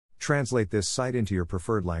Translate this site into your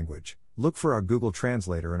preferred language. Look for our Google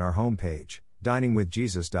Translator in our homepage,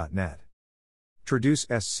 diningwithjesus.net. Traduce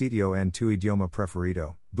este sitio en tu idioma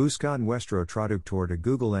preferido. Busca nuestro traductor de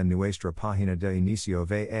Google en nuestra página de inicio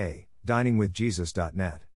va,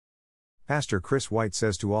 diningwithjesus.net. Pastor Chris White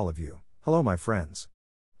says to all of you, hello my friends.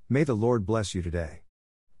 May the Lord bless you today.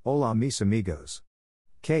 Hola mis amigos.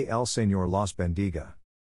 Que el Señor los bendiga.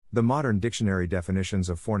 The modern dictionary definitions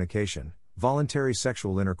of fornication: voluntary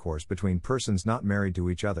sexual intercourse between persons not married to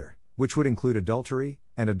each other, which would include adultery,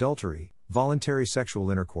 and adultery, voluntary sexual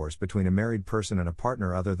intercourse between a married person and a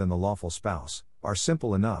partner other than the lawful spouse, are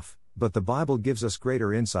simple enough, but the Bible gives us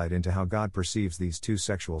greater insight into how God perceives these two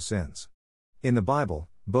sexual sins. In the Bible,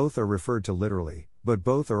 both are referred to literally, but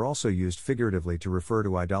both are also used figuratively to refer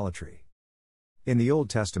to idolatry. In the Old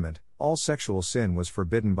Testament, all sexual sin was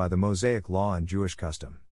forbidden by the Mosaic Law and Jewish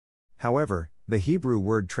custom. However, the Hebrew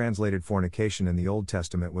word translated fornication in the Old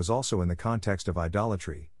Testament was also in the context of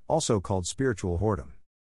idolatry, also called spiritual whoredom.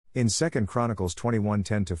 In 2 Chronicles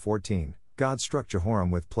 21:10-14, God struck Jehoram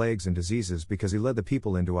with plagues and diseases because he led the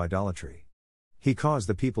people into idolatry. He caused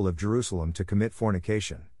the people of Jerusalem to commit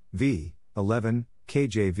fornication, v. 11,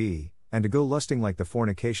 KJV, and to go lusting like the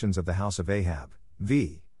fornications of the house of Ahab,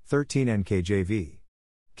 v. 13 NKJV.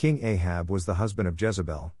 King Ahab was the husband of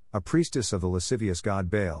Jezebel, a priestess of the lascivious god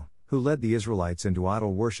Baal, who led the Israelites into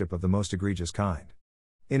idol worship of the most egregious kind.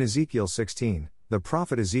 In Ezekiel 16, the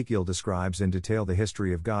prophet Ezekiel describes in detail the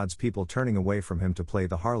history of God's people turning away from him to play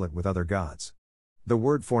the harlot with other gods. The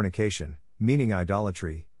word fornication, meaning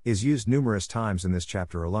idolatry, is used numerous times in this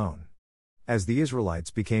chapter alone. As the Israelites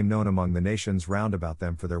became known among the nations round about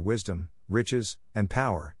them for their wisdom, riches, and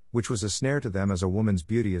power, which was a snare to them as a woman's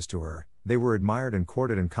beauty is to her, they were admired and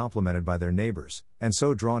courted and complimented by their neighbors, and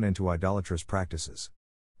so drawn into idolatrous practices.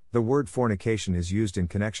 The word fornication is used in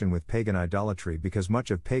connection with pagan idolatry because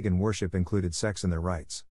much of pagan worship included sex in their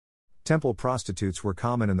rites. Temple prostitutes were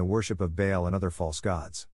common in the worship of Baal and other false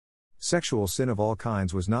gods. Sexual sin of all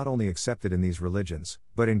kinds was not only accepted in these religions,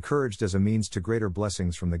 but encouraged as a means to greater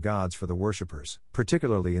blessings from the gods for the worshippers,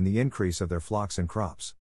 particularly in the increase of their flocks and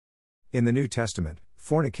crops. In the New Testament,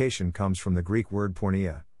 fornication comes from the Greek word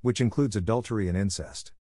porneia, which includes adultery and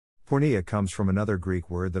incest. Porneia comes from another Greek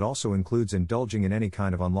word that also includes indulging in any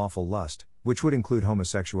kind of unlawful lust, which would include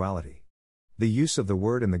homosexuality. The use of the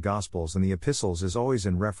word in the Gospels and the Epistles is always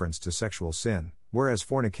in reference to sexual sin, whereas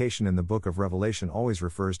fornication in the book of Revelation always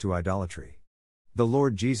refers to idolatry. The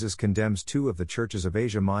Lord Jesus condemns two of the churches of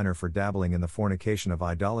Asia Minor for dabbling in the fornication of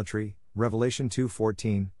idolatry, Revelation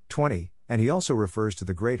 2:14, 20, and he also refers to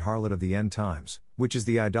the great harlot of the end times, which is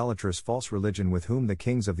the idolatrous false religion with whom the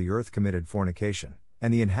kings of the earth committed fornication,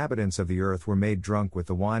 and the inhabitants of the earth were made drunk with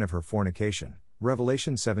the wine of her fornication,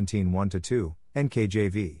 Revelation 17:1-2,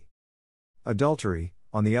 NKJV. Adultery,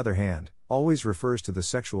 on the other hand, always refers to the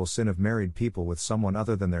sexual sin of married people with someone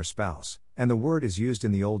other than their spouse, and the word is used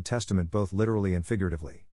in the Old Testament both literally and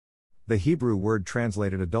figuratively. The Hebrew word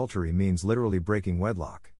translated adultery means literally breaking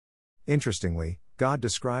wedlock. Interestingly, God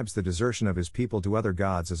describes the desertion of his people to other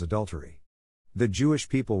gods as adultery. The Jewish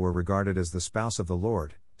people were regarded as the spouse of the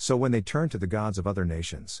Lord, so when they turned to the gods of other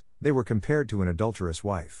nations, they were compared to an adulterous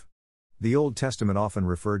wife. The Old Testament often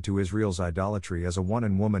referred to Israel's idolatry as a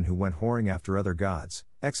one-and-woman who went whoring after other gods,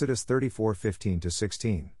 Exodus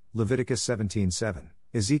 34:15-16, Leviticus 17:7,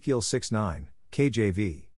 Ezekiel 6:9,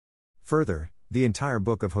 KJV. Further, the entire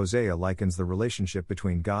book of Hosea likens the relationship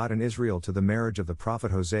between God and Israel to the marriage of the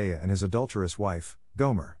prophet Hosea and his adulterous wife,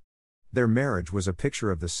 Gomer. Their marriage was a picture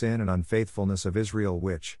of the sin and unfaithfulness of Israel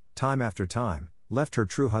which, time after time, left her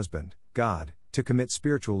true husband, God, to commit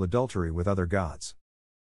spiritual adultery with other gods.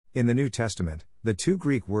 In the New Testament, the two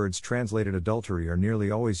Greek words translated adultery are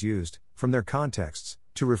nearly always used, from their contexts,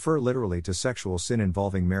 to refer literally to sexual sin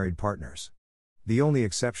involving married partners. The only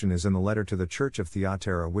exception is in the letter to the church of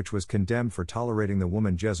Thyatira, which was condemned for tolerating the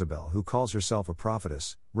woman Jezebel who calls herself a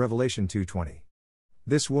prophetess, Revelation 2:20.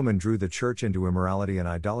 This woman drew the church into immorality and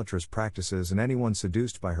idolatrous practices, and anyone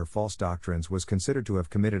seduced by her false doctrines was considered to have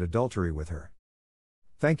committed adultery with her.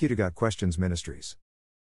 Thank you to Got Questions Ministries.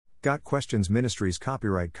 Got Questions Ministries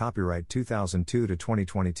copyright 2002 to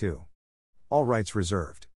 2022. All rights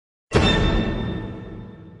reserved.